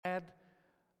glad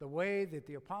the way that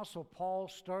the Apostle Paul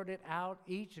started out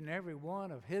each and every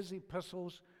one of his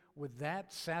epistles with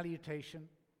that salutation.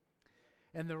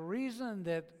 And the reason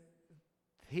that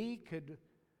he could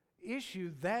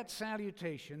issue that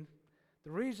salutation,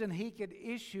 the reason he could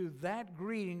issue that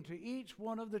greeting to each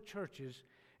one of the churches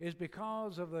is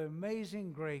because of the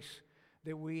amazing grace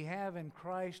that we have in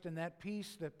Christ and that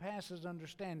peace that passes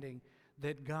understanding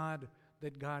that God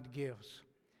gives.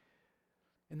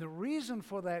 And the reason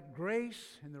for that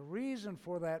grace and the reason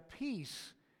for that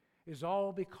peace is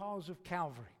all because of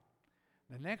Calvary.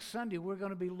 The next Sunday, we're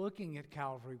going to be looking at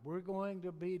Calvary. We're going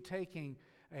to be taking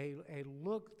a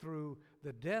look through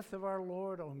the death of our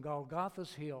Lord on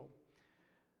Golgotha's hill.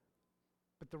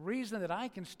 But the reason that I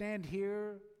can stand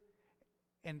here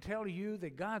and tell you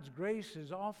that God's grace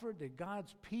is offered, that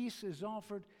God's peace is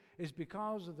offered, is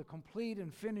because of the complete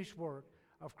and finished work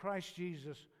of Christ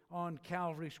Jesus on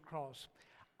Calvary's cross.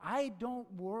 I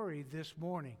don't worry this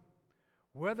morning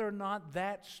whether or not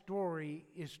that story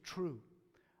is true.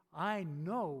 I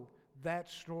know that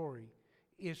story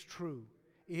is true.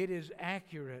 It is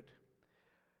accurate.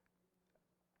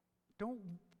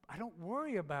 I don't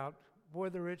worry about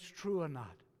whether it's true or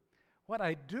not. What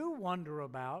I do worry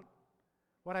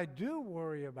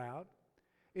about,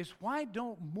 is why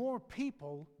don't more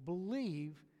people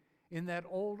believe in that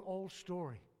old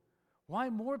story? Why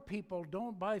more people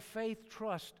don't by faith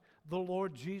trust the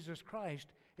Lord Jesus Christ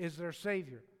as their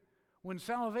Savior? When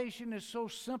salvation is so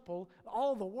simple,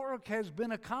 all the work has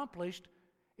been accomplished,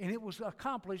 and it was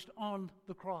accomplished on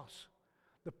the cross.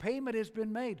 The payment has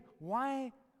been made.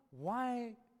 Why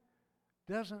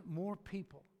doesn't more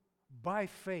people by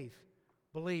faith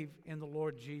believe in the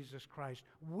Lord Jesus Christ?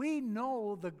 We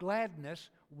know the gladness,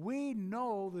 we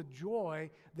know the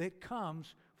joy that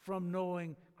comes from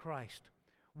knowing Christ.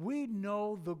 We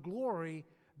know the glory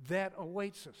that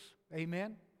awaits us.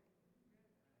 Amen?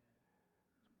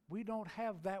 We don't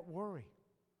have that worry.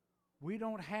 We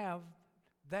don't have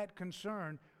that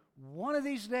concern. One of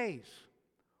these days,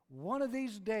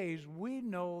 we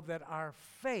know that our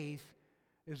faith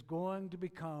is going to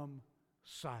become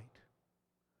sight.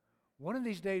 One of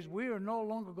these days, we are no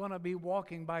longer going to be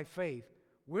walking by faith.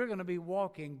 We're going to be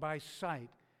walking by sight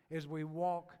as we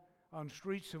walk on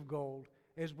streets of gold,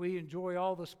 as we enjoy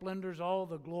all the splendors, all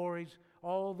the glories,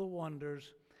 all the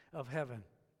wonders of heaven.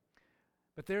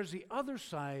 But there's the other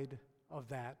side of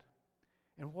that,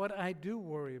 and what I do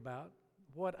worry about,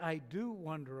 what I do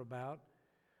wonder about,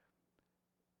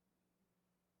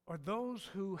 are those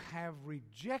who have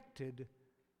rejected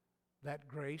that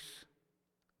grace,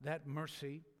 that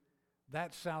mercy,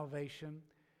 that salvation.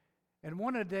 And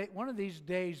one of these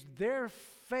days, their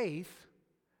faith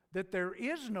that there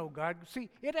is no God. See,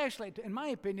 it actually, in my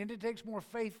opinion, it takes more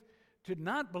faith to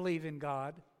not believe in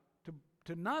God,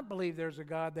 to not believe there's a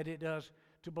God, than it does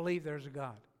to believe there's a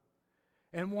God.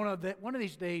 And one of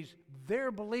these days,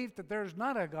 their belief that there's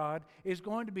not a God is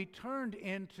going to be turned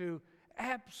into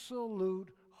absolute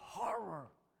horror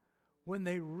when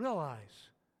they realize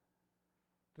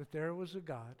that there was a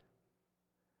God,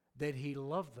 that He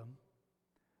loved them,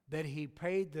 that He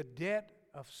paid the debt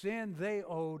of sin they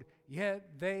owed,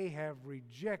 yet they have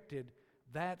rejected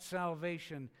that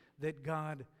salvation that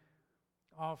God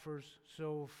offers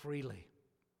so freely.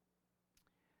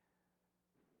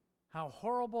 How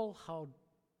horrible, how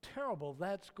terrible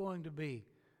that's going to be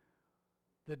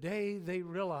the day they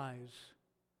realize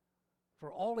for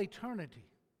all eternity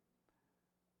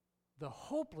the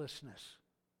hopelessness,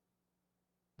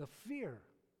 the fear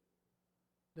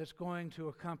that's going to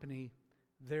accompany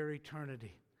their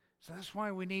eternity. So that's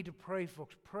why we need to pray,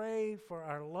 folks. Pray for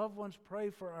our loved ones,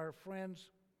 pray for our friends,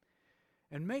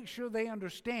 and make sure they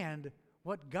understand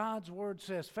what God's Word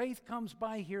says. Faith comes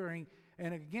by hearing,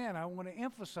 and again, I want to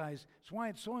emphasize, it's why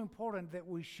it's so important that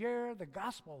we share the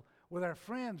gospel with our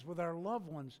friends, with our loved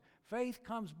ones. Faith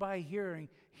comes by hearing,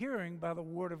 hearing by the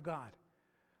Word of God.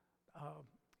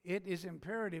 It is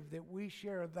imperative that we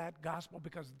share that gospel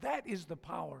because that is the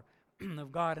power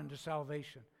of God into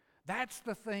salvation. That's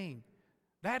the thing.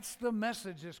 That's the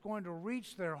message that's going to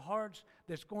reach their hearts,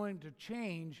 that's going to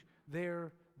change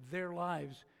their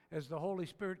lives as the Holy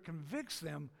Spirit convicts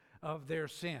them of their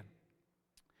sin.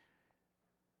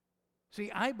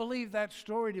 See, I believe that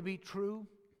story to be true,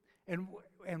 and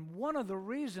one of the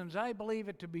reasons I believe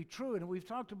it to be true, and we've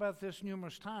talked about this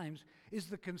numerous times, is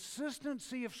the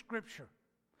consistency of Scripture.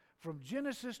 From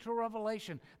Genesis to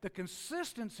Revelation, the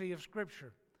consistency of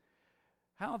Scripture.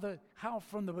 How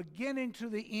from the beginning to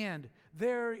the end,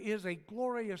 there is a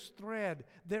glorious thread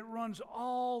that runs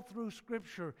all through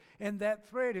Scripture. And that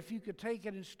thread, if you could take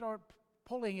it and start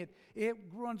pulling it, it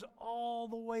runs all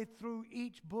the way through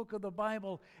each book of the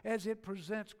Bible as it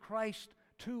presents Christ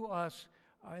to us.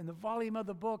 In the volume of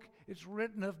the book, it's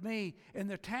written of me. And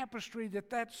the tapestry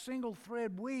that single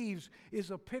thread weaves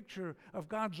is a picture of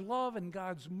God's love and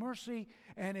God's mercy.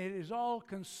 And it is all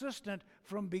consistent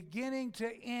from beginning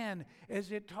to end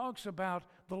as it talks about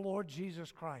the Lord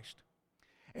Jesus Christ.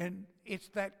 And it's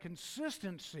that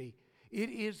consistency. It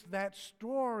is that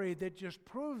story that just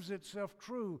proves itself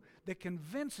true, that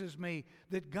convinces me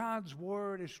that God's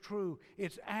Word is true.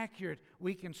 It's accurate.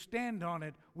 We can stand on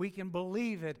it. We can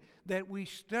believe it, that we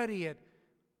study it.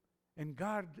 And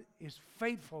God is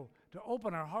faithful to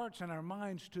open our hearts and our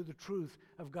minds to the truth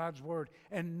of God's Word.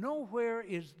 And nowhere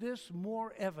is this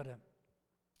more evident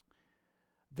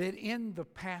than in the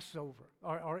Passover.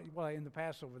 Well, in the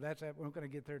Passover, we're going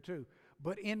to get there too.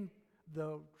 But in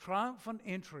the triumphant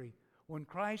entry, when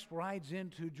Christ rides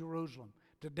into Jerusalem.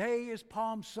 Today is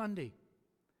Palm Sunday.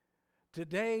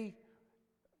 Today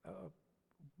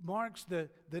marks the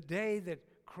day that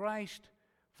Christ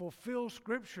fulfills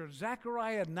Scripture.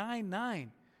 Zechariah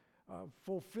 9:9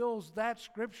 fulfills that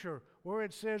Scripture where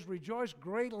it says, "Rejoice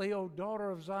greatly, O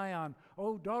daughter of Zion,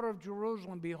 O daughter of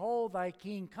Jerusalem. Behold, thy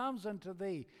king comes unto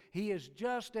thee. He is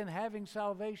just and having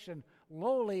salvation,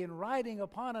 lowly and riding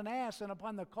upon an ass, and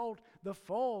upon the colt, the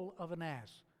foal of an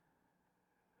ass."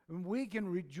 And we can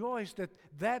rejoice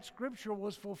that Scripture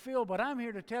was fulfilled. But I'm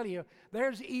here to tell you,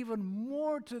 there's even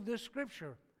more to this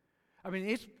Scripture. I mean,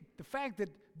 it's the fact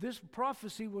that this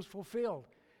prophecy was fulfilled.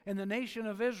 And the nation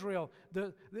of Israel,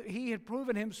 he had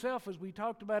proven himself, as we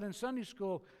talked about in Sunday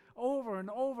school, over and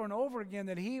over and over again,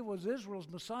 that he was Israel's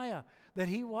Messiah, that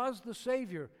he was the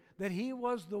Savior, that he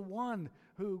was the one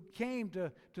who came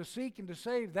to seek and to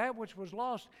save that which was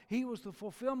lost. He was the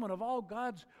fulfillment of all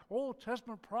God's Old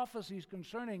Testament prophecies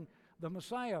concerning the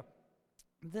Messiah.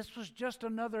 This was just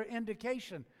another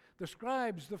indication. The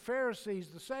scribes, the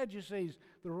Pharisees, the Sadducees,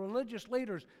 the religious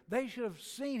leaders, they should have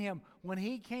seen him when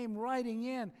he came riding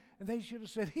in, and they should have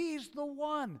said, "He's the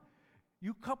one."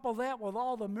 You couple that with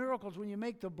all the miracles when you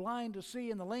make the blind to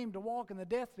see and the lame to walk and the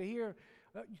deaf to hear.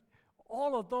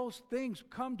 All of those things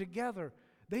come together.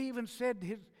 They even said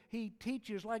he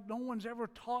teaches like no one's ever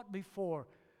taught before.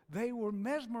 They were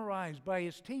mesmerized by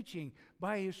his teaching,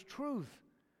 by his truth,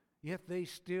 yet they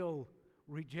still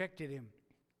rejected him.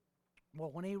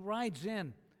 Well, when he rides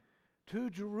in to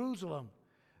Jerusalem,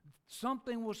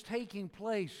 something was taking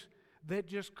place that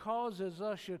just causes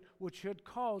us, which should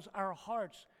cause our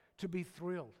hearts to be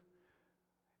thrilled.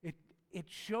 It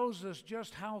shows us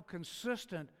just how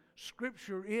consistent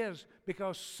Scripture is,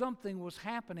 because something was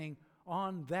happening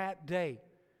on that day.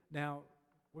 Now,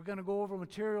 we're going to go over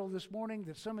material this morning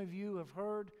that some of you have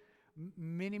heard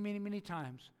many, many, many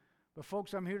times. But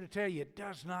folks, I'm here to tell you, it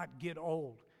does not get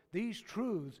old. These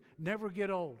truths never get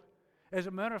old. As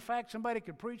a matter of fact, somebody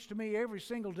could preach to me every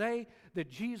single day that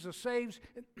Jesus saves.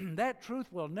 That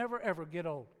truth will never, ever get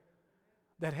old.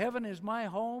 That heaven is my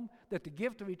home, that the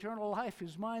gift of eternal life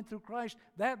is mine through Christ,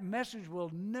 that message will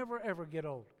never, ever get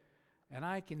old. And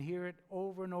I can hear it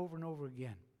over and over and over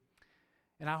again.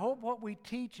 And I hope what we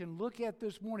teach and look at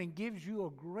this morning gives you a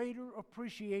greater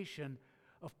appreciation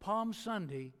of Palm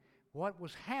Sunday, what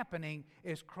was happening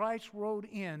as Christ rode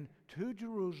in to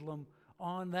Jerusalem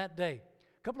on that day.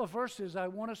 A couple of verses I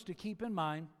want us to keep in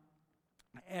mind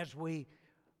as we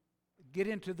get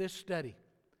into this study.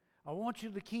 I want you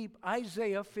to keep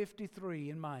Isaiah 53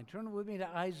 in mind. Turn with me to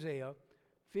Isaiah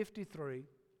 53,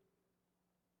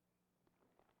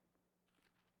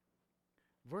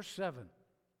 verse 7.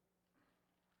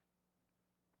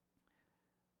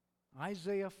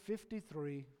 Isaiah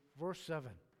 53, verse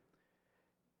 7.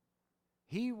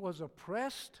 He was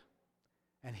oppressed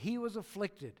and he was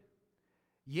afflicted,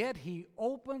 yet he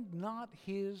opened not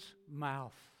his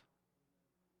mouth.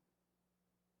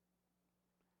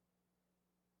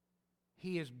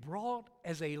 He is brought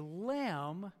as a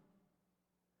lamb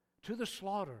to the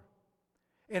slaughter,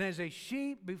 and as a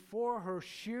sheep before her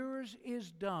shearers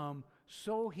is dumb,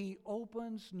 so he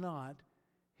opens not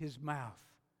his mouth.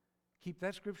 Keep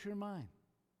that scripture in mind.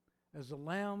 As a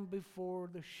lamb before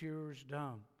the shearers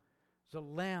dumb, as a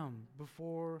lamb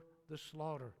before the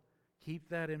slaughter. Keep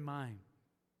that in mind.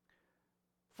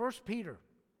 1 Peter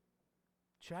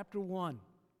chapter 1.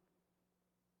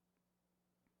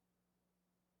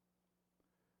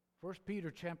 1 Peter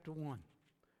chapter 1,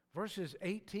 verses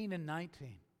 18 and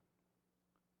 19.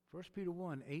 1 Peter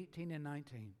 1, 18 and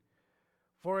 19.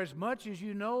 For as much as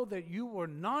you know that you were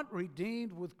not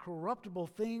redeemed with corruptible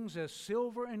things as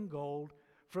silver and gold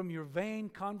from your vain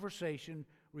conversation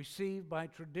received by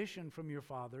tradition from your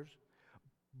fathers,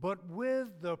 but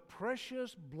with the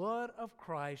precious blood of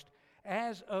Christ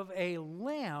as of a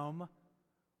lamb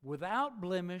without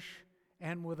blemish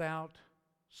and without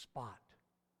spot.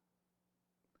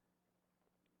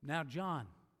 Now, John,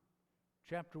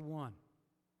 chapter 1.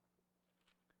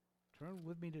 Turn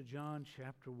with me to John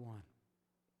chapter 1.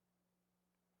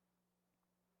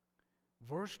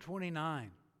 Verse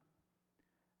 29.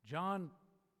 John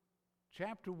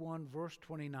chapter 1, verse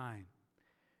 29.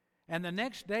 And the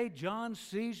next day John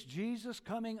sees Jesus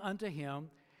coming unto him,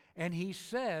 and he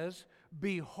says,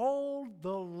 Behold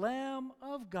the Lamb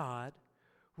of God,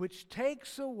 which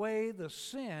takes away the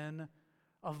sin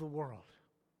of the world.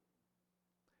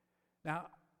 Now,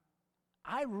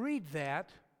 I read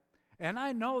that, and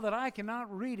I know that I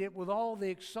cannot read it with all the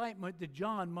excitement that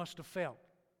John must have felt.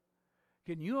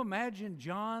 Can you imagine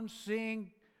John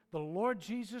seeing the Lord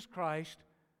Jesus Christ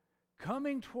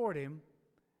coming toward him?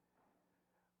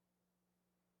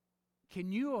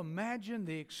 Can you imagine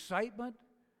the excitement,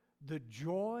 the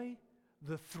joy,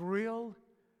 the thrill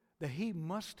that he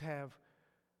must have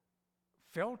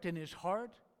felt in his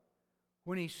heart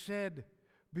when he said,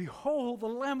 Behold the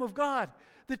Lamb of God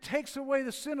that takes away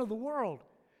the sin of the world.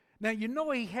 Now, you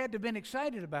know he had to have been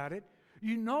excited about it.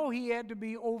 You know he had to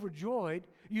be overjoyed.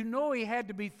 You know he had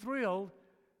to be thrilled.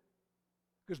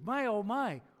 Because my, oh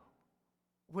my,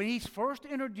 when he's first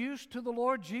introduced to the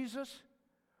Lord Jesus,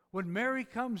 when Mary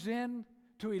comes in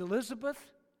to Elizabeth,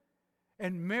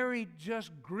 and Mary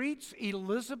just greets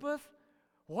Elizabeth,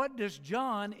 what does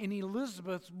John in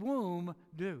Elizabeth's womb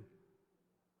do?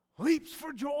 Leaps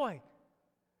for joy.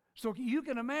 So you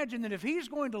can imagine that if he's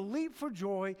going to leap for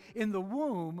joy in the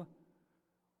womb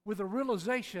with the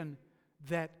realization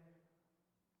that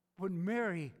when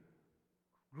Mary,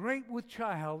 great with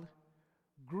child,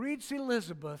 greets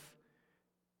Elizabeth,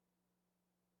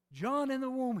 John in the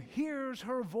womb hears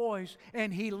her voice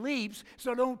and he leaps,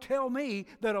 so don't tell me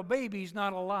that a baby's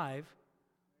not alive.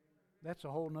 That's a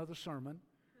whole nother sermon.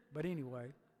 But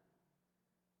anyway,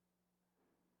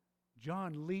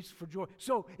 John leaps for joy.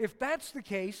 So if that's the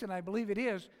case, and I believe it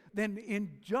is, then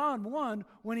in John 1,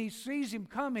 when he sees him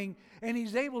coming and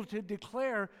he's able to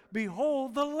declare,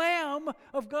 Behold the Lamb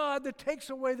of God that takes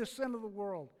away the sin of the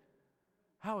world.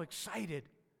 How excited,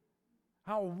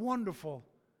 how wonderful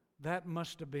that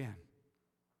must have been.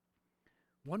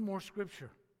 One more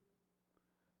scripture.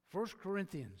 1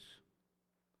 Corinthians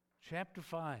chapter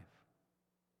 5.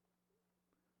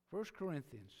 1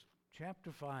 Corinthians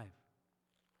chapter 5.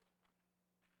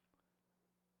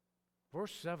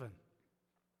 Verse 7.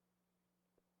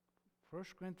 1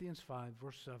 Corinthians 5,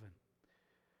 verse 7.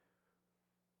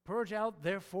 Purge out,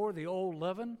 therefore, the old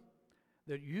leaven,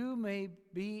 that you may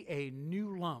be a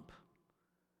new lump,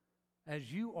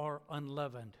 as you are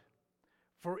unleavened.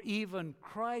 For even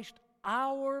Christ,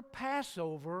 our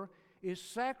Passover, is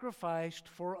sacrificed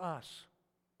for us.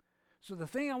 So the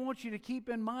thing I want you to keep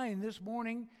in mind this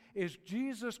morning is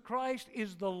Jesus Christ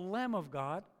is the Lamb of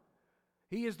God.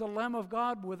 He is the Lamb of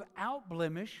God without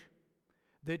blemish,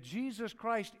 that Jesus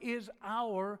Christ is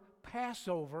our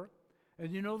Passover.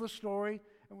 And you know the story,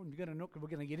 and we're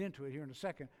going to get into it here in a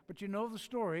second, but you know the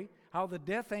story, how the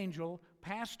death angel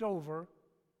passed over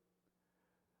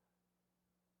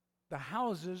the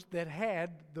houses that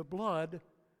had the blood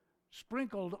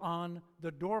sprinkled on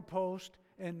the doorpost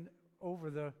and over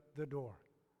the door.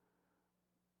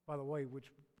 By the way,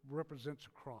 which represents a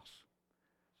cross.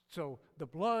 So the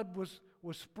blood was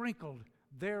sprinkled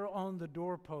there on the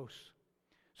doorposts.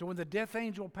 So when the death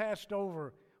angel passed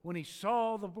over, when he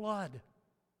saw the blood,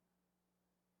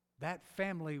 that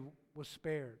family was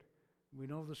spared. We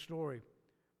know the story.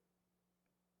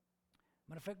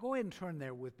 But if I go ahead and turn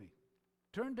there with me.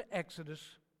 Turn to Exodus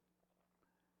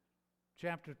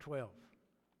chapter 12.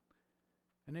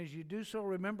 And as you do so,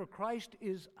 remember Christ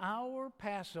is our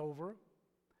Passover,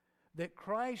 that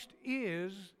Christ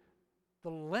is the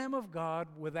Lamb of God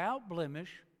without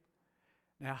blemish.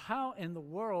 Now, how in the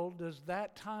world does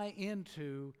that tie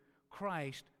into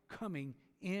Christ coming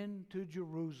into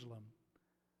Jerusalem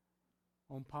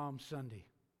on Palm Sunday?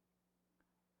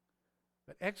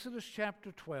 But Exodus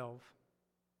chapter 12,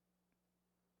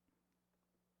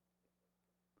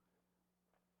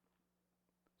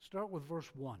 start with verse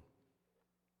 1.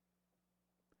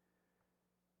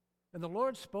 And the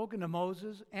Lord spoke unto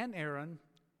Moses and Aaron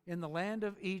in the land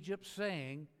of Egypt,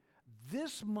 saying,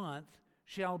 This month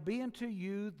shall be unto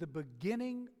you the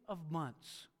beginning of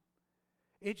months.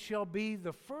 It shall be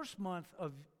the first month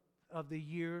of the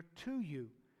year to you.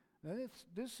 Now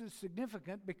this is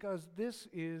significant because this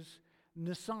is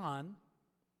Nisan,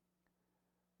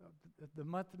 the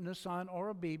month of Nisan or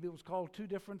Abib. It was called two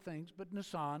different things, but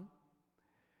Nisan.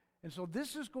 And so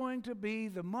this is going to be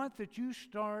the month that you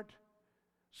start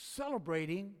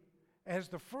celebrating as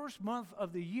the first month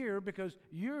of the year because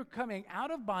you're coming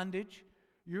out of bondage,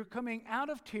 you're coming out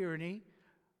of tyranny,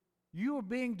 you are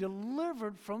being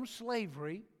delivered from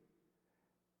slavery,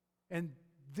 and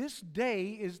this day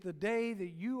is the day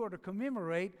that you are to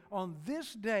commemorate. On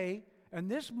this day and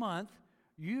this month,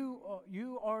 you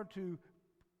are to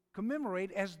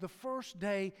commemorate as the first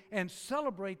day and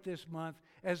celebrate this month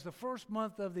as the first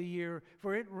month of the year,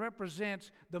 for it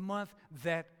represents the month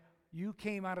that you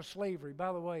came out of slavery.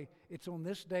 By the way, it's on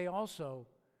this day also,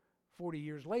 40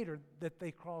 years later, that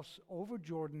they cross over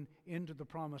Jordan into the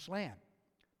Promised Land.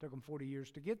 It took them 40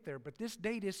 years to get there, but this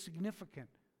date is significant.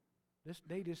 This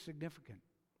date is significant.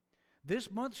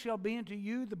 This month shall be unto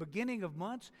you the beginning of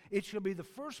months. It shall be the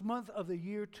first month of the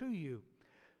year to you.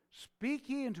 Speak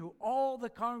ye unto all the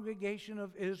congregation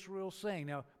of Israel, saying.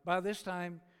 Now, by this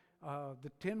time,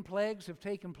 the 10 plagues have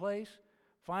taken place.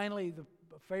 Finally, the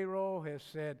Pharaoh has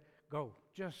said, go,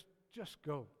 just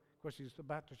go. Of course, he's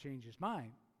about to change his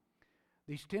mind.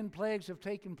 These 10 plagues have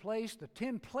taken place. The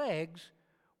 10 plagues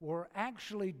were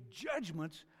actually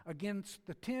judgments against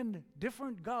the 10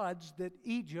 different gods that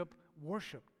Egypt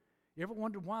worshiped. You ever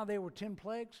wondered why there were 10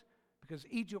 plagues? Because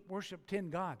Egypt worshiped 10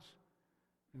 gods.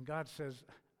 And God says,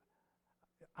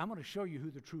 I'm going to show you who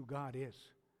the true God is.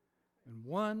 And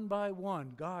one by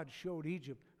one, God showed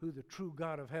Egypt who the true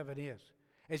God of heaven is,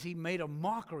 as he made a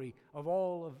mockery of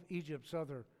all of Egypt's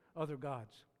other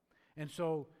gods. And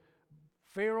so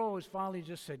Pharaoh has finally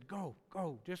just said, go,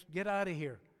 just get out of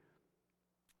here.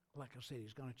 Like I said,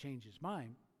 he's going to change his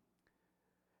mind.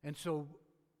 And so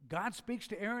God speaks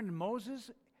to Aaron and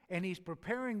Moses, and he's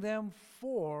preparing them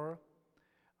for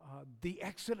the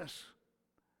Exodus,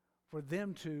 for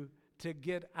them to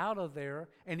get out of there.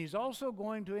 And he's also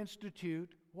going to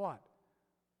institute what?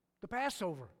 The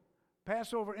Passover.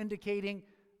 Passover indicating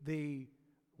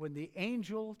when the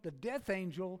angel, the death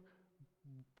angel,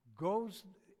 goes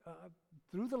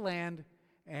through the land,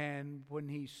 and when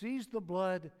he sees the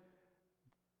blood,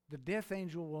 the death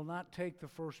angel will not take the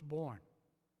firstborn.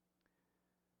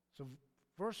 So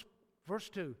verse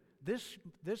 2,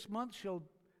 this month shall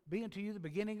be unto you the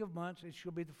beginning of months. It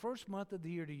shall be the first month of the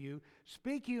year to you.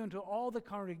 Speak you unto all the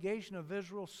congregation of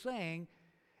Israel, saying,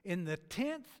 in the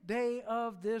 10th day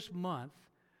of this month,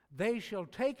 they shall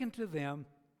take unto them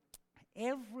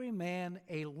every man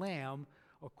a lamb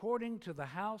according to the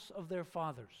house of their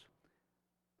fathers.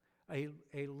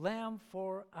 A lamb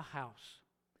for a house.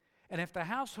 And if the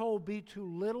household be too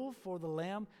little for the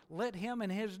lamb, let him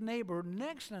and his neighbor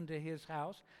next unto his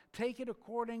house take it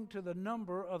according to the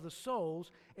number of the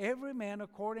souls. Every man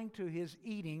according to his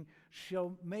eating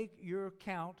shall make your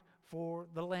count for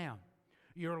the lamb.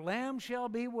 Your lamb shall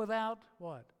be without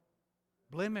what?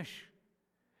 Blemish.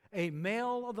 A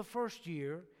male of the first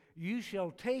year. You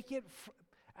shall take it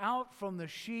out from the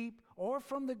sheep or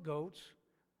from the goats.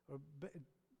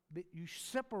 You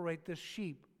separate the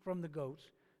sheep from the goats.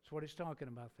 That's what he's talking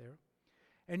about there.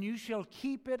 And you shall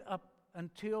keep it up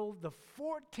until the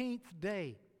 14th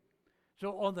day.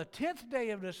 So on the 10th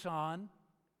day of Nisan,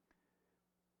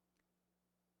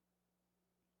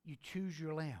 you choose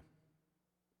your lamb.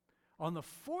 On the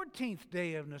 14th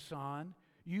day of Nisan,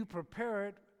 you prepare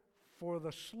it for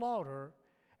the slaughter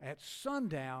at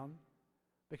sundown,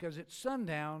 because at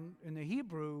sundown in the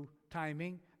Hebrew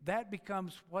timing, that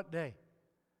becomes what day?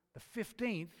 The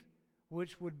 15th,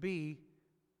 which would be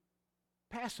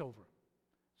Passover.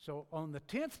 So on the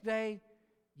 10th day,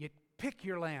 you pick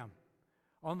your lamb.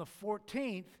 On the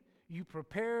 14th, you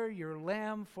prepare your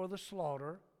lamb for the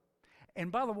slaughter.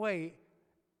 And by the way,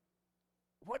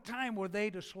 what time were they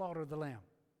to slaughter the lamb?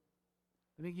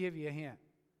 Let me give you a hint.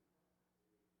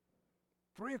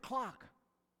 3 o'clock.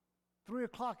 3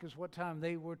 o'clock is what time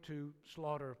they were to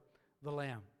slaughter the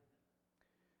lamb.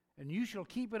 And you shall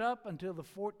keep it up until the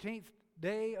 14th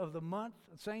day of the month,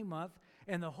 same month,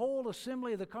 and the whole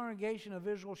assembly of the congregation of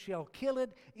Israel shall kill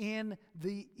it in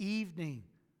the evening.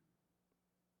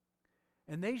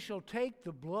 And they shall take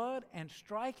the blood and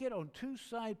strike it on 2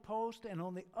 side posts and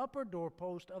on the upper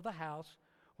doorpost of the house,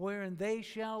 wherein they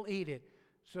shall eat it.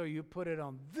 So you put it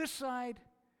on this side,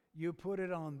 you put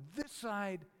it on this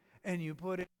side, and you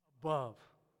put it above.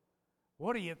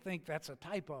 What do you think that's a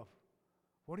type of?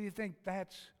 What do you think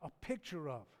that's a picture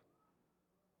of?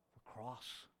 The cross.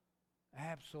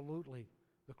 Absolutely,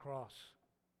 the cross.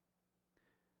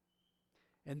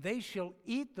 And they shall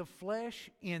eat the flesh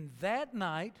in that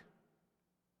night.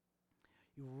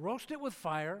 You roast it with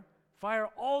fire. Fire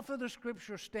all through the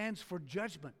Scripture stands for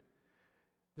judgment.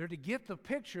 They're to get the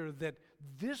picture that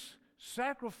this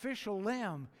sacrificial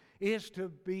lamb is to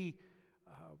be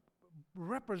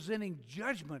representing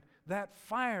judgment, that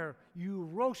fire, you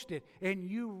roast it, and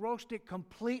you roast it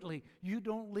completely. You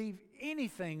don't leave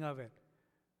anything of it.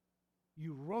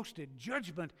 You roast it.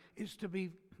 Judgment is to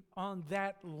be on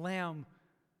that lamb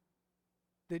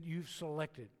that you've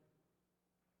selected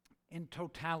in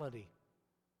totality.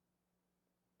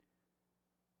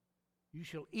 You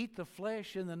shall eat the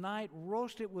flesh in the night,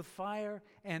 roast it with fire,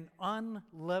 and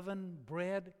unleavened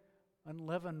bread,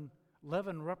 leaven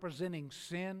representing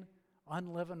sin,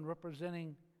 unleavened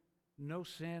representing no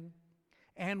sin,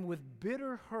 and with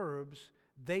bitter herbs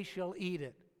they shall eat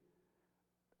it.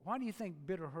 Why do you think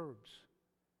bitter herbs?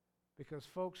 Because,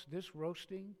 folks, this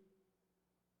roasting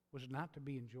was not to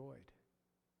be enjoyed.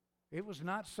 It was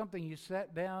not something you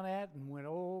sat down at and went,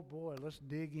 oh boy, let's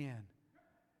dig in.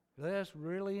 Let's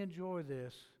really enjoy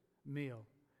this meal.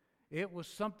 It was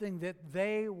something that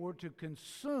they were to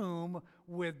consume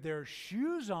with their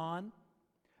shoes on,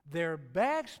 their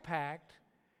bags packed,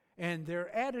 and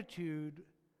their attitude,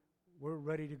 we're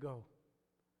ready to go.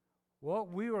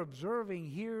 What we are observing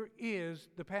here is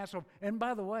the Passover. And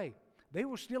by the way, they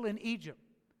were still in Egypt.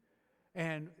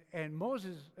 And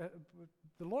Moses,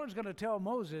 the Lord's going to tell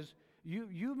Moses,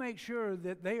 you make sure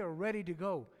that they are ready to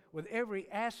go, with every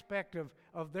aspect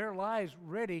of their lives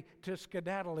ready to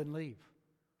skedaddle and leave.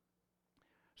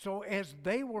 So as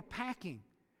they were packing,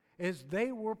 as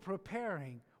they were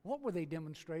preparing, what were they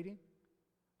demonstrating?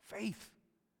 Faith.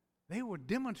 They were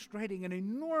demonstrating an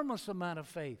enormous amount of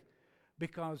faith,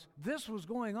 because this was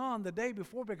going on the day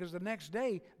before, because the next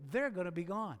day they're going to be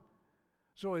gone.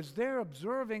 So as they're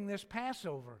observing this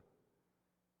Passover,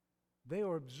 they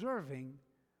are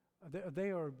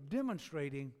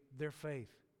demonstrating their faith.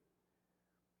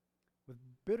 With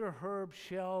bitter herbs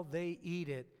shall they eat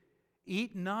it.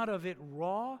 Eat not of it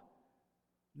raw,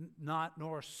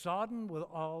 nor sodden with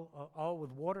all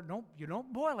with water. You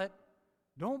don't boil it.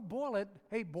 Don't boil it.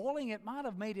 Hey, boiling it might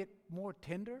have made it more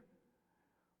tender.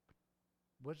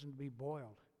 It wasn't to be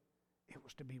boiled. It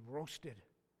was to be roasted.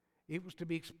 It was to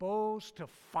be exposed to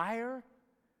fire.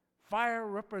 Fire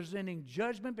representing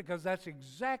judgment, because that's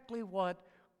exactly what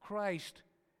Christ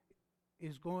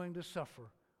is going to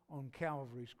suffer on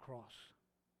Calvary's cross.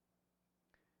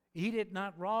 Eat it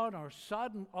not raw, nor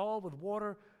sodden all with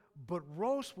water, but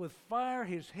roast with fire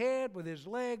his head, with his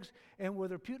legs, and with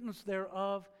the impudence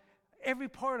thereof, every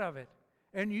part of it.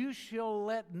 And you shall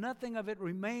let nothing of it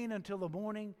remain until the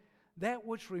morning. That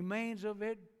which remains of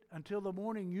it until the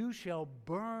morning you shall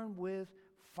burn with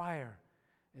fire.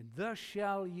 And thus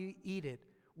shall ye eat it,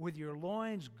 with your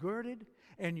loins girded,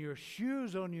 and your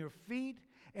shoes on your feet,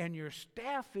 and your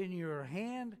staff in your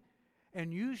hand.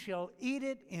 And you shall eat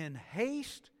it in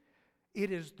haste.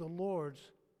 It is the Lord's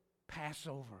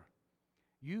Passover.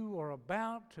 You are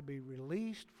about to be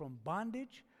released from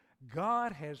bondage.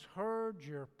 God has heard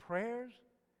your prayers.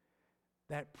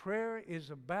 That prayer is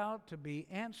about to be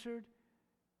answered,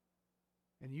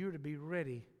 and you're to be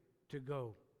ready to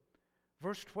go.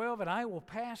 Verse 12, and I will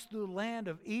pass through the land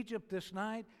of Egypt this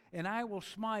night, and I will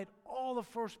smite all the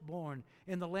firstborn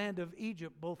in the land of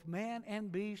Egypt, both man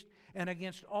and beast, and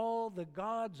against all the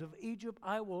gods of Egypt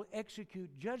I will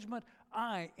execute judgment.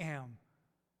 I am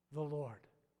the Lord.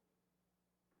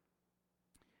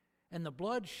 And the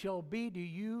blood shall be to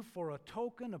you for a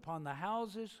token upon the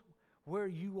houses where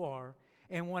you are.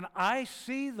 And when I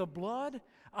see the blood,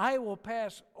 I will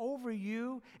pass over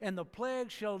you, and the plague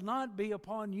shall not be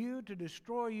upon you to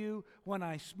destroy you when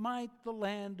I smite the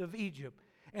land of Egypt.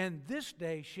 And this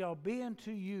day shall be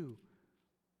unto you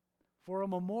for a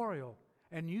memorial,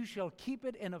 and you shall keep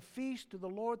it in a feast to the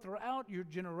Lord throughout your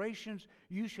generations.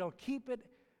 You shall keep it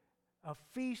a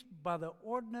feast by the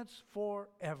ordinance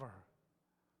forever.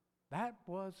 That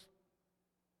was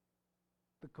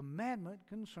the commandment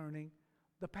concerning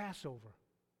the Passover.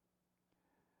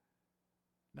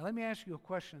 Now let me ask you a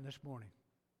question this morning.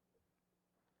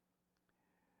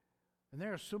 And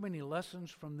there are so many lessons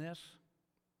from this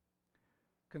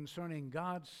concerning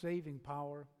God's saving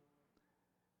power.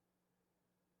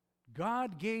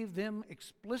 God gave them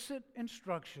explicit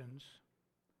instructions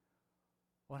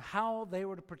on how they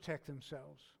were to protect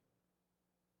themselves.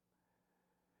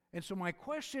 And so my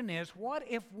question is, what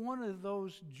if one of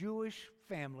those Jewish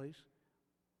families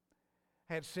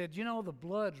had said, the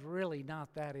blood's really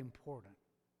not that important.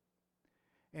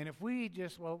 And if we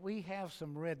we have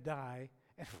some red dye,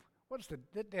 and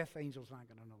the death angel's not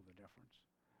going to know the difference.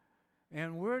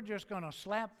 And we're just going to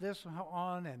slap this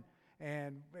on,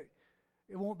 and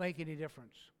it won't make any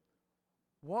difference.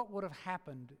 What would have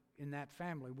happened in that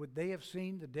family? Would they have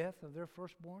seen the death of their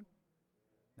firstborn?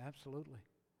 Absolutely.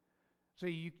 So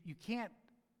you can't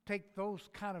take those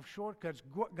kind of shortcuts.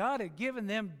 God had given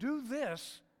them, do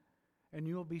this, and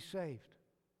you'll be saved.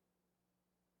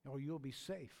 or you'll be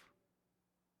safe.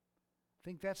 I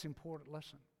think that's an important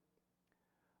lesson.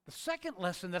 The second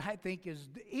lesson that I think is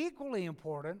equally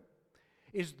important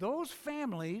is those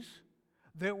families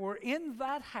that were in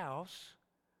that house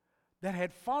that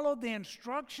had followed the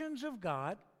instructions of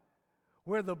God,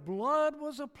 where the blood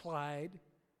was applied,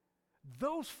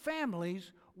 those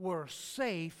families were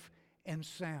safe and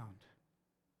sound.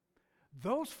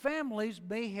 Those families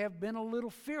may have been a little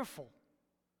fearful,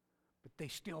 but they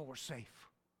still were safe.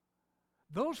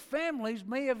 Those families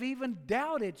may have even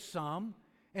doubted some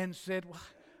and said, well,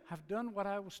 I've done what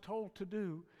I was told to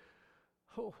do.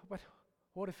 Oh, but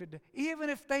what if it... Even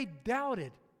if they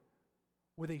doubted,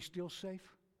 were they still safe?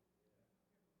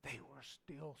 They were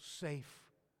still safe.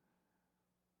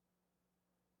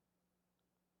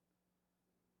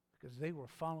 Because they were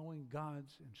following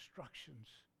God's instructions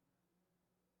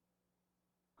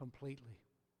completely.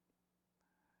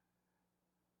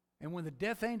 And when the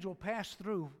death angel passed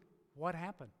through, what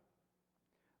happened?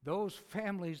 Those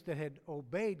families that had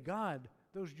obeyed God,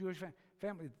 those Jewish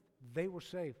families, they were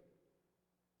saved.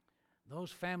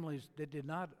 Those families that did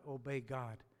not obey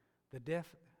God, the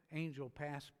death angel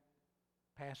passed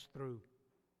through.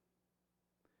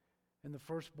 And the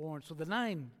firstborn, so the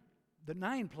nine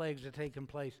plagues had taken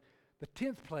place. The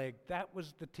 10th plague, that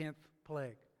was the 10th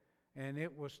plague. And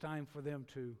it was time for them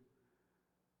to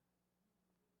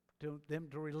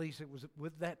release. It was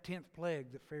with that 10th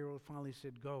plague that Pharaoh finally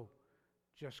said, go,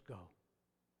 just go.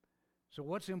 So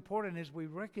what's important is we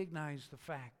recognize the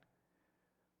fact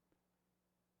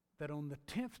that on the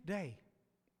 10th day,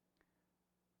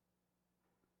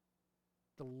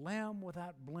 the lamb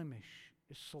without blemish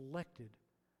is selected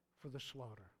for the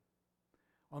slaughter.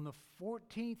 On the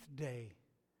 14th day,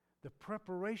 the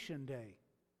preparation day,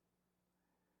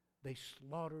 they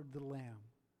slaughtered the lamb.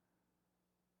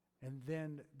 And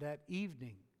then that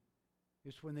evening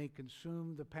is when they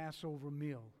consumed the Passover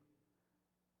meal.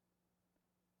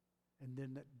 And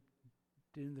then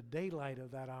in the daylight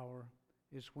of that hour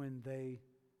is when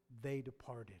they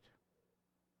departed.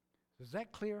 Is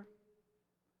that clear?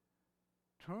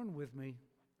 Turn with me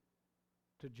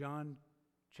to John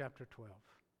chapter 12.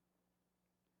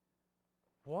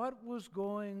 What was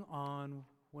going on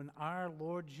when our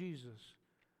Lord Jesus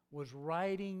was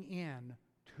riding in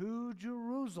to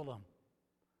Jerusalem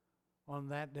on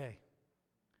that day?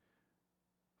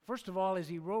 First of all, as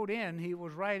he rode in, he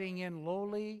was riding in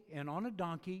lowly and on a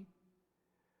donkey,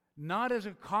 not as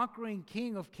a conquering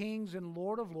King of kings and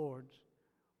Lord of lords,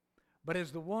 but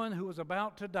as the one who was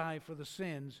about to die for the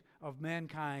sins of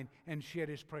mankind and shed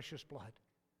his precious blood.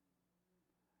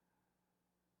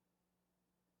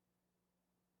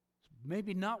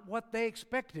 Maybe not what they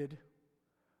expected,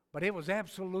 but it was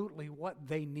absolutely what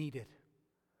they needed.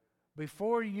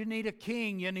 Before you need a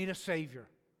king, you need a Savior.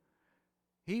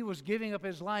 He was giving up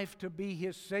his life to be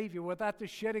his Savior. Without the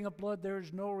shedding of blood, there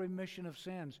is no remission of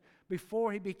sins.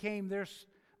 Before he became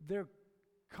their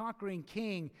conquering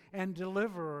king and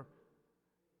deliverer,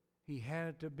 he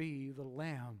had to be the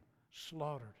lamb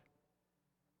slaughtered.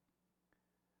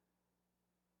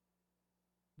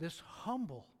 This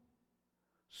humble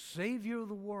Savior of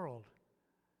the world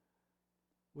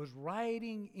was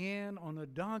riding in on a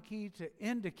donkey to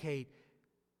indicate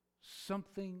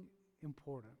something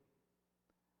important.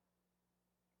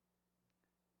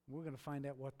 We're going to find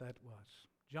out what that was.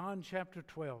 John chapter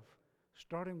 12,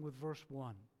 starting with verse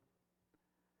 1.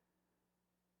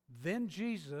 Then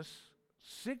Jesus,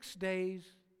 6 days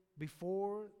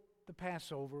before the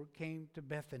Passover, came to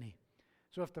Bethany.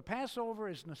 So if the Passover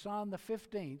is Nisan the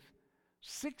 15th,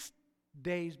 6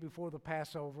 days before the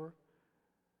Passover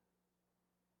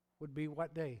would be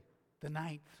what day? The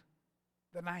 9th.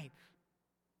 The 9th.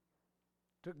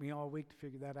 Took me all week to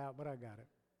figure that out, but I got it.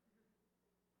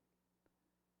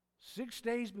 6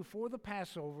 days before the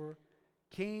Passover,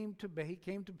 he came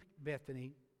to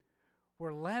Bethany,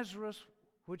 where Lazarus,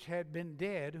 which had been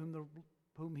dead,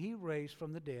 whom he raised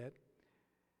from the dead,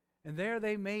 and there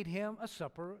they made him a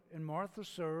supper, and Martha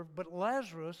served, but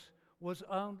Lazarus was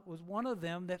one of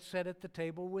them that sat at the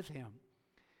table with him.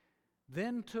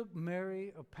 Then took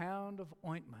Mary a pound of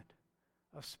ointment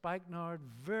of spikenard,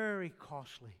 very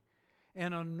costly,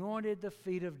 and anointed the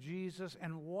feet of Jesus,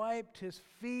 and wiped his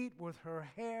feet with her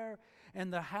hair,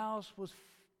 and the house was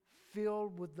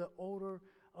filled with the odor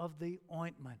of the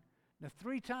ointment. Now,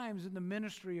 3 times in the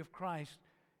ministry of Christ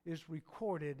is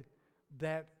recorded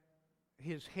that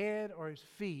his head or his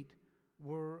feet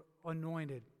were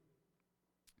anointed.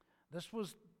 This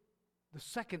was the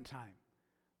second time.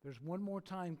 There's one more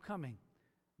time coming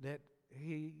that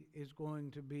he is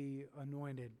going to be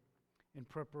anointed in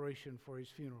preparation for his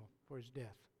funeral, for his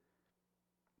death.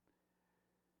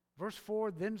 Verse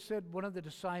 4, then said one of the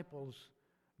disciples,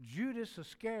 Judas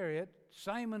Iscariot,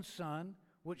 Simon's son,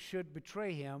 which should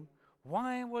betray him,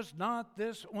 why was not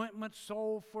this ointment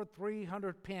sold for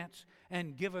 300 pence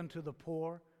and given to the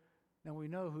poor? Now we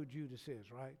know who Judas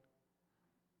is, right?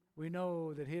 We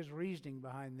know that his reasoning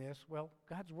behind this, well,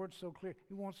 God's word's so clear.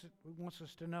 He wants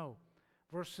us to know.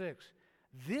 Verse 6,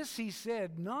 this he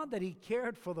said, not that he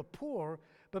cared for the poor,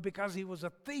 but because he was a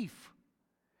thief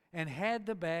and had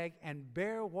the bag and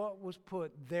bare what was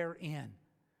put therein.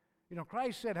 You know,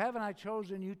 Christ said, haven't I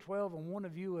chosen you 12 and one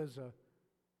of you is a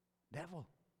devil?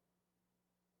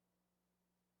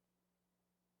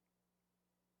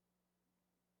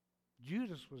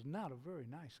 Judas was not a very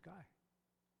nice guy.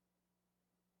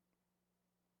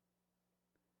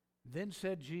 Then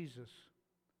said Jesus,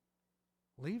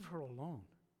 leave her alone.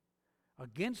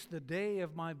 Against the day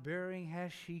of my burying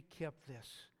has she kept this.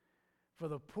 For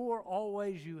the poor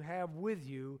always you have with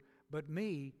you, but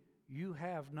me you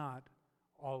have not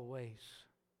always.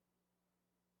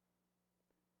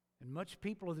 And much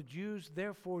people of the Jews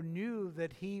therefore knew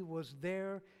that he was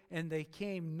there, and they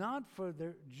came not for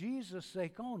Jesus'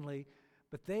 sake only,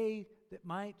 but they that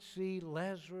might see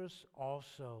Lazarus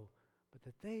also. But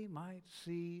that they might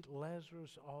see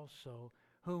Lazarus also,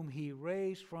 whom he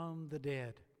raised from the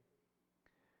dead.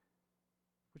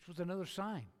 Which was another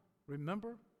sign.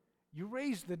 Remember? You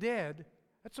raise the dead,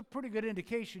 that's a pretty good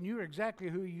indication you're exactly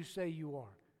who you say you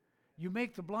are. You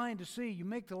make the blind to see, you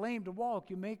make the lame to walk,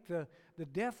 you make the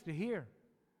deaf to hear.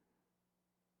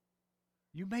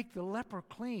 You make the leper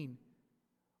clean.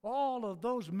 All of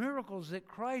those miracles that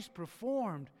Christ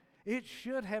performed, it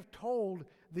should have told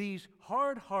these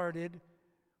hard-hearted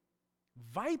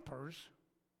vipers,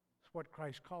 that's what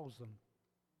Christ calls them,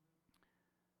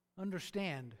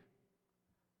 understand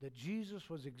that Jesus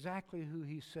was exactly who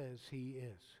he says he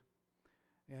is.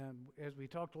 And as we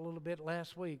talked a little bit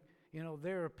last week, you know,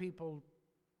 there are people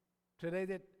today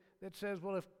that says,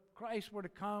 well, if Christ were to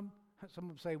come, some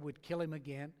would say would kill him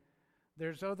again.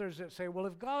 There's others that say, well,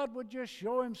 if God would just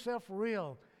show himself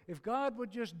real, if God would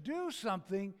just do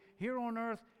something here on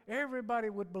earth, everybody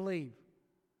would believe.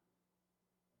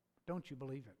 Don't you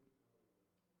believe it?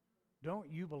 Don't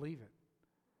you believe it?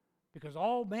 Because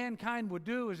all mankind would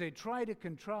do is they'd try to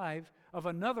contrive of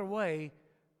another way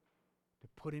to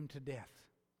put him to death.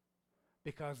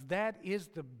 Because that is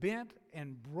the bent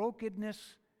and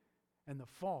brokenness and the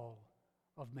fall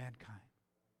of mankind.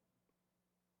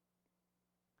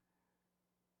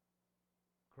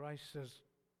 Christ says,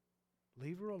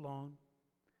 leave her alone.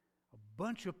 A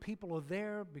bunch of people are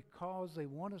there because they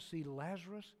want to see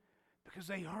Lazarus, because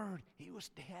they heard he was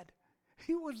dead.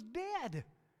 He was dead.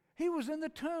 He was in the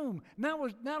tomb.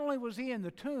 Not only was he in the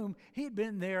tomb, he'd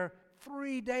been there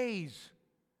 3 days.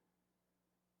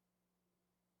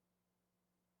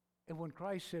 And when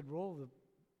Christ said,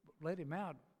 let him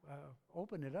out,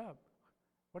 open it up,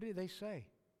 what did they say?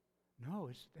 No,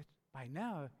 it's by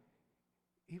now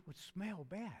it would smell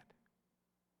bad.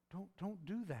 Don't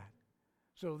do that.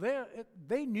 So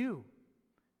they knew,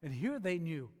 and here they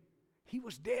knew, he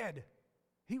was dead.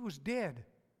 He was dead,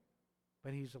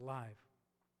 but he's alive.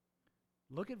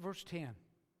 Look at verse 10.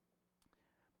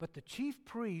 But the chief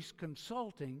priests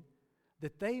consulting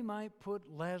that they might put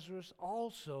Lazarus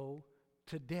also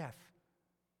to death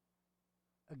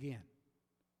again.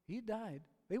 He died.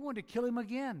 They wanted to kill him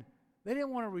again. They didn't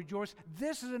want to rejoice.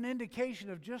 This is an indication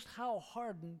of just how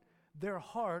hardened their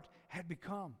heart had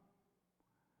become.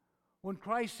 When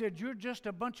Christ said, you're just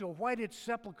a bunch of whited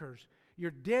sepulchres, you're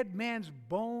dead man's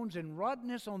bones and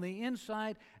rottenness on the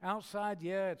inside. Outside,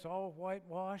 yeah, it's all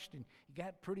whitewashed, and you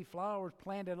got pretty flowers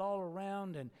planted all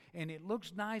around, and it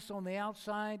looks nice on the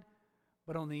outside,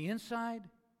 but on the inside,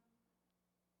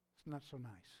 it's not so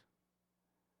nice.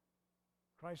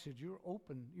 Christ said, you're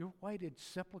open, you're whited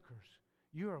sepulchres,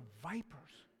 you're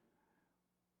vipers.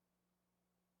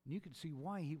 And you can see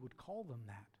why he would call them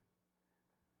that.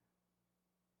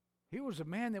 He was a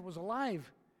man that was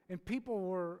alive, and people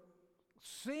were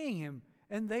seeing him,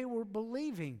 and they were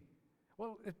believing.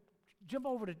 Well, jump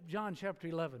over to John chapter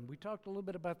 11. We talked a little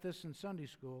bit about this in Sunday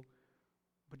school,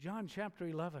 but John chapter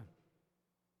 11.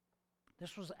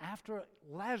 This was after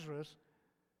Lazarus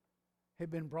had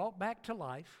been brought back to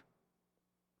life.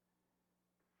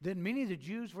 Then many of the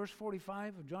Jews, verse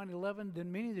 45 of John 11,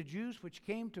 then many of the Jews which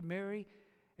came to Mary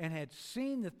and had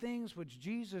seen the things which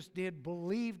Jesus did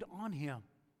believed on him.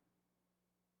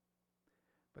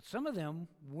 But some of them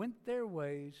went their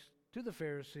ways to the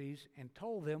Pharisees and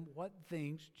told them what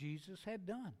things Jesus had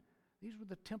done. These were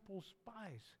the temple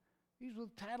spies. These were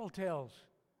the tattletales.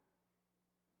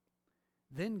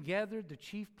 Then gathered the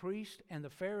chief priests and the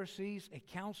Pharisees a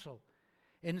council,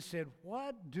 and said,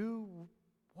 What do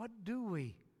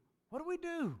we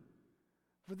do?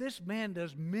 For this man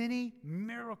does many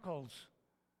miracles.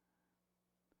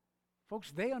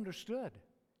 Folks, they understood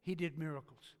he did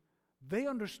miracles. They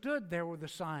understood there were the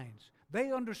signs.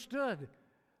 They understood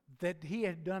that he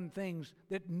had done things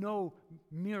that no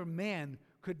mere man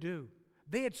could do.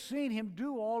 They had seen him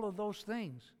do all of those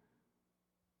things.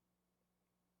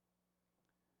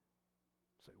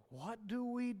 So, what do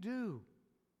we do?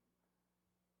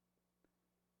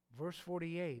 Verse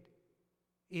 48,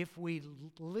 if we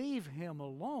leave him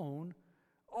alone,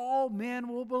 all men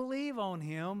will believe on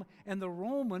him, and the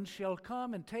Romans shall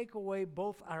come and take away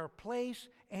both our place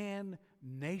and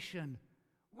nation.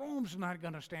 Rome's not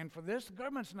going to stand for this. The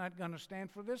government's not going to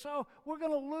stand for this. Oh, we're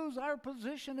going to lose our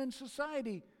position in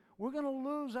society. We're going to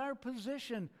lose our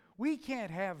position. We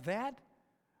can't have that.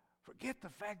 Forget the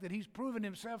fact that he's proven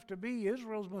himself to be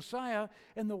Israel's Messiah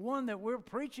and the one that we're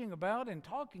preaching about and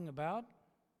talking about.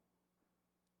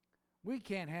 We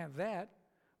can't have that.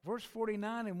 Verse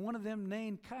 49, and one of them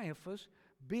named Caiaphas,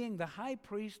 being the high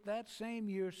priest that same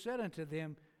year, said unto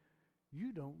them,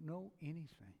 You don't know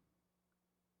anything.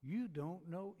 You don't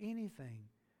know anything,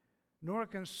 nor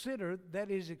consider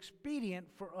that it is expedient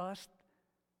for us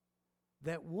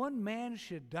that one man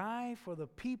should die for the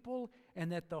people,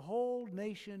 and that the whole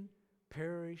nation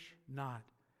perish not.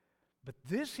 But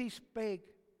this he spake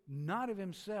not of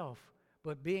himself,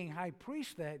 but being high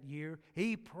priest that year,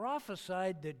 he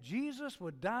prophesied that Jesus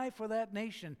would die for that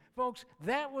nation. Folks,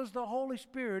 that was the Holy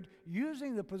Spirit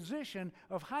using the position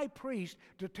of high priest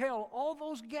to tell all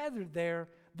those gathered there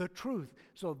the truth.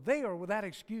 So they are without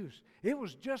excuse. It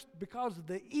was just because of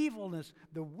the evilness,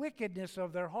 the wickedness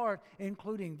of their heart,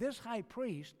 including this high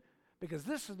priest, because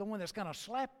this is the one that's going to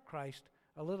slap Christ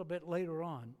a little bit later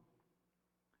on.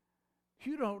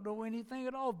 You don't know anything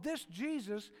at all. This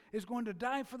Jesus is going to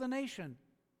die for the nation.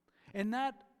 And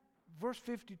not, verse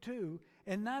 52,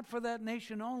 and not for that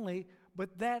nation only,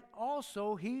 but that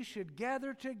also he should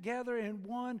gather together in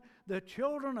one the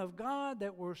children of God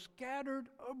that were scattered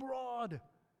abroad.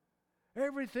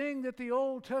 Everything that the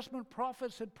Old Testament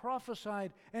prophets had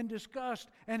prophesied and discussed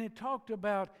and had talked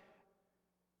about,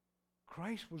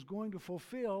 Christ was going to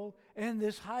fulfill, and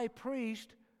this high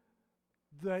priest,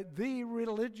 the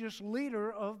religious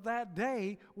leader of that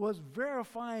day, was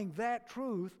verifying that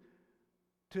truth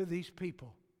to these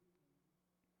people.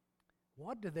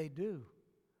 What do?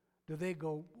 Do they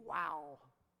go, wow,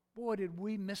 boy, did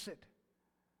we miss it?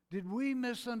 Did we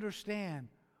misunderstand?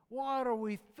 What are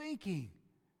we thinking?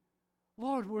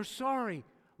 Lord, we're sorry.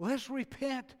 Let's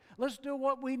repent. Let's do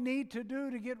what we need to do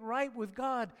to get right with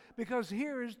God, because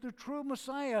here is the true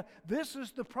Messiah. This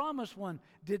is the promised one.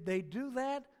 Did they do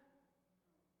that?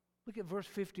 Look at verse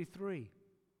 53.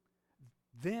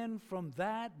 Then from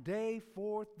that day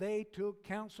forth they took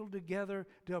counsel together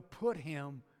to put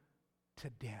him to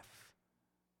death.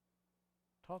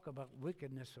 Talk about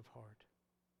wickedness of heart.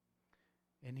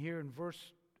 And here in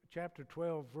chapter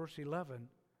 12, verse 11,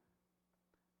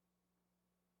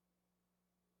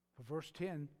 verse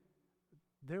 10,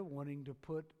 they're wanting to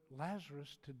put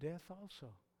Lazarus to death also,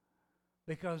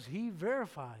 because he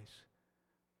verifies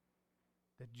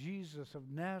that Jesus of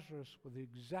Nazareth was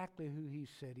exactly who he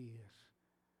said he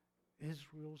is,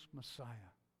 Israel's Messiah.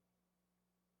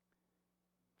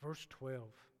 Verse 12.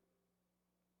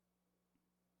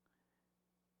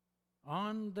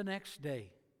 On the next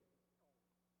day.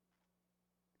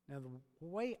 Now, the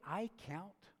way I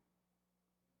count,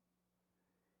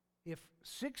 if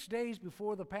 6 days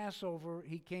before the Passover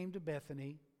he came to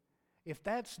Bethany, if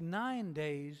that's 9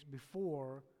 days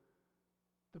before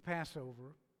the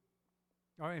Passover,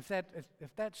 or if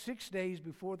that's 6 days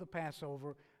before the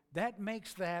Passover, that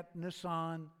makes that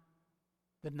Nisan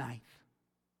the 9th.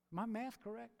 My math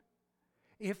correct?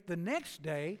 If the next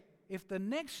day,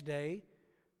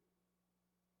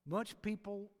 much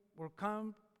people were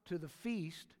come to the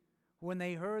feast when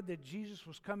they heard that Jesus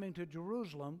was coming to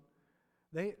Jerusalem,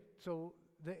 they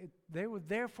were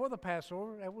there for the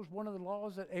Passover. That was one of the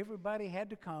laws that everybody had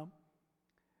to come.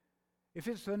 If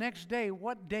it's the next day,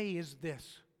 what day is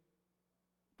this?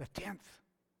 The 10th.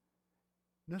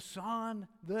 Nisan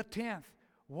the 10th.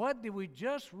 What did we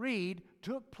just read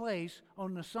took place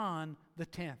on Nisan the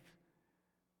 10th?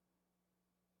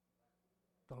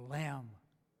 The Lamb.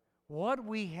 What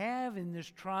we have in this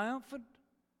triumphant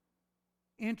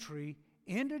entry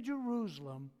into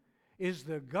Jerusalem is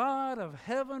the God of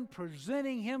heaven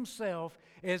presenting himself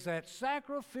as that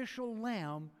sacrificial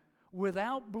lamb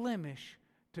without blemish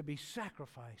to be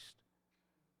sacrificed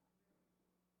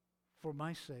for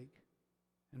my sake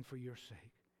and for your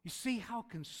sake. You see how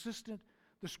consistent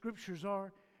the Scriptures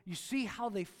are? You see how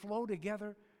they flow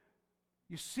together?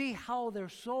 You see how they're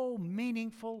so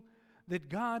meaningful that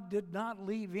God did not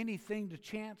leave anything to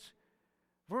chance?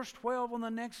 Verse 12, on the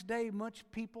next day, much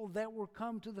people that were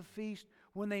come to the feast,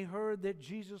 when they heard that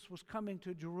Jesus was coming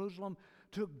to Jerusalem,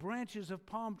 took branches of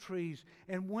palm trees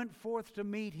and went forth to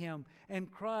meet him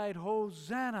and cried,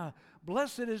 Hosanna!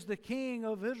 Blessed is the King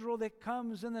of Israel that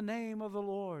comes in the name of the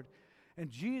Lord. And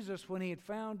Jesus, when he had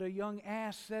found a young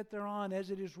ass, sat thereon,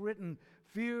 as it is written,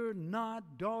 Fear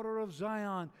not, daughter of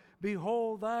Zion.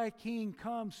 Behold, thy king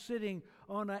comes sitting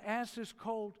on an ass's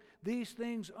colt. These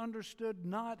things understood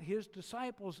not his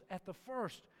disciples at the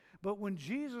first. But when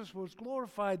Jesus was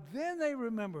glorified, then they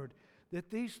remembered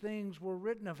that these things were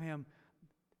written of him,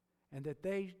 and that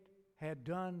they had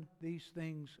done these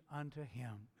things unto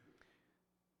him.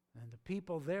 And the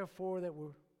people, therefore, that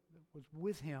was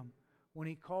with him, when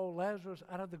he called Lazarus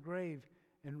out of the grave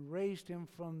and raised him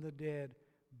from the dead,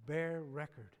 bear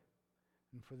record.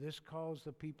 And for this cause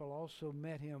the people also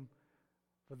met him,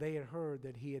 for they had heard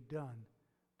that he had done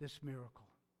this miracle.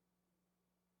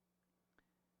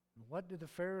 And what did the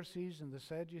Pharisees and the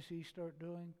Sadducees start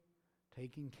doing?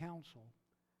 Taking counsel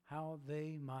how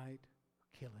they might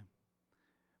kill him.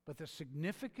 But the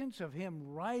significance of him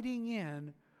riding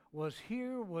in was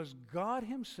God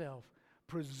himself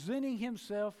presenting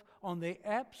himself on the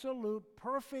absolute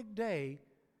perfect day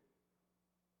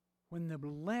when the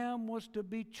lamb was to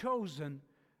be chosen.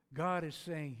 God is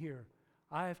saying, here,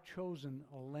 I have chosen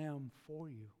a lamb for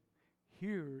you.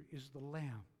 Here is the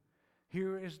lamb.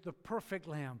 Here is the perfect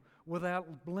lamb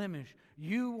without blemish.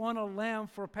 You want a lamb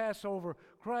for Passover.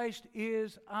 Christ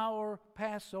is our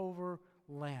Passover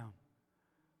lamb.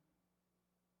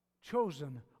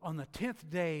 Chosen on the 10th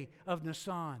day of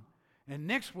Nisan. And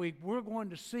next week, we're going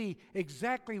to see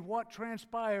exactly what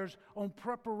transpires on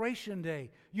Preparation Day.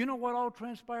 You know what all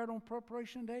transpired on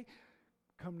Preparation Day?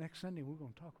 Come next Sunday, we're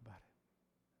going to talk about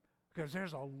it. Because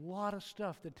there's a lot of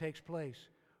stuff that takes place,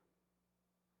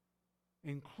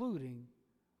 including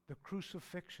the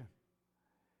crucifixion.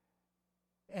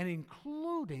 And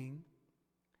including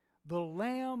the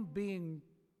lamb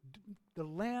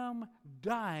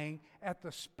dying at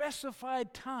the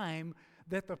specified time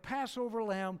that the Passover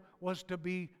lamb was to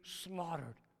be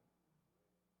slaughtered.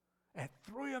 At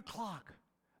 3 o'clock,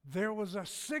 there was a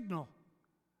signal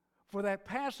for that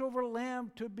Passover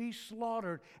lamb to be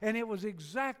slaughtered. And it was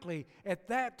exactly at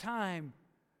that time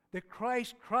that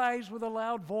Christ cries with a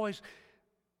loud voice,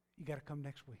 you got to come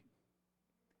next week.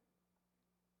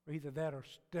 Or either that or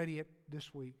study it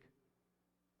this week.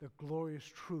 The glorious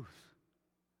truth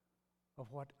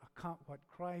of what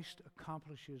Christ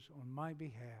accomplishes on my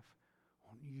behalf,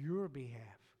 on your behalf,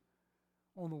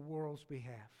 on the world's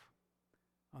behalf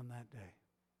on that day.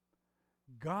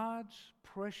 God's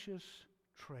precious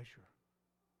treasure.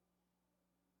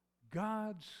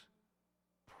 God's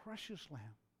precious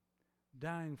lamb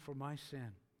dying for my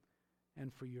sin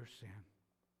and for your sin.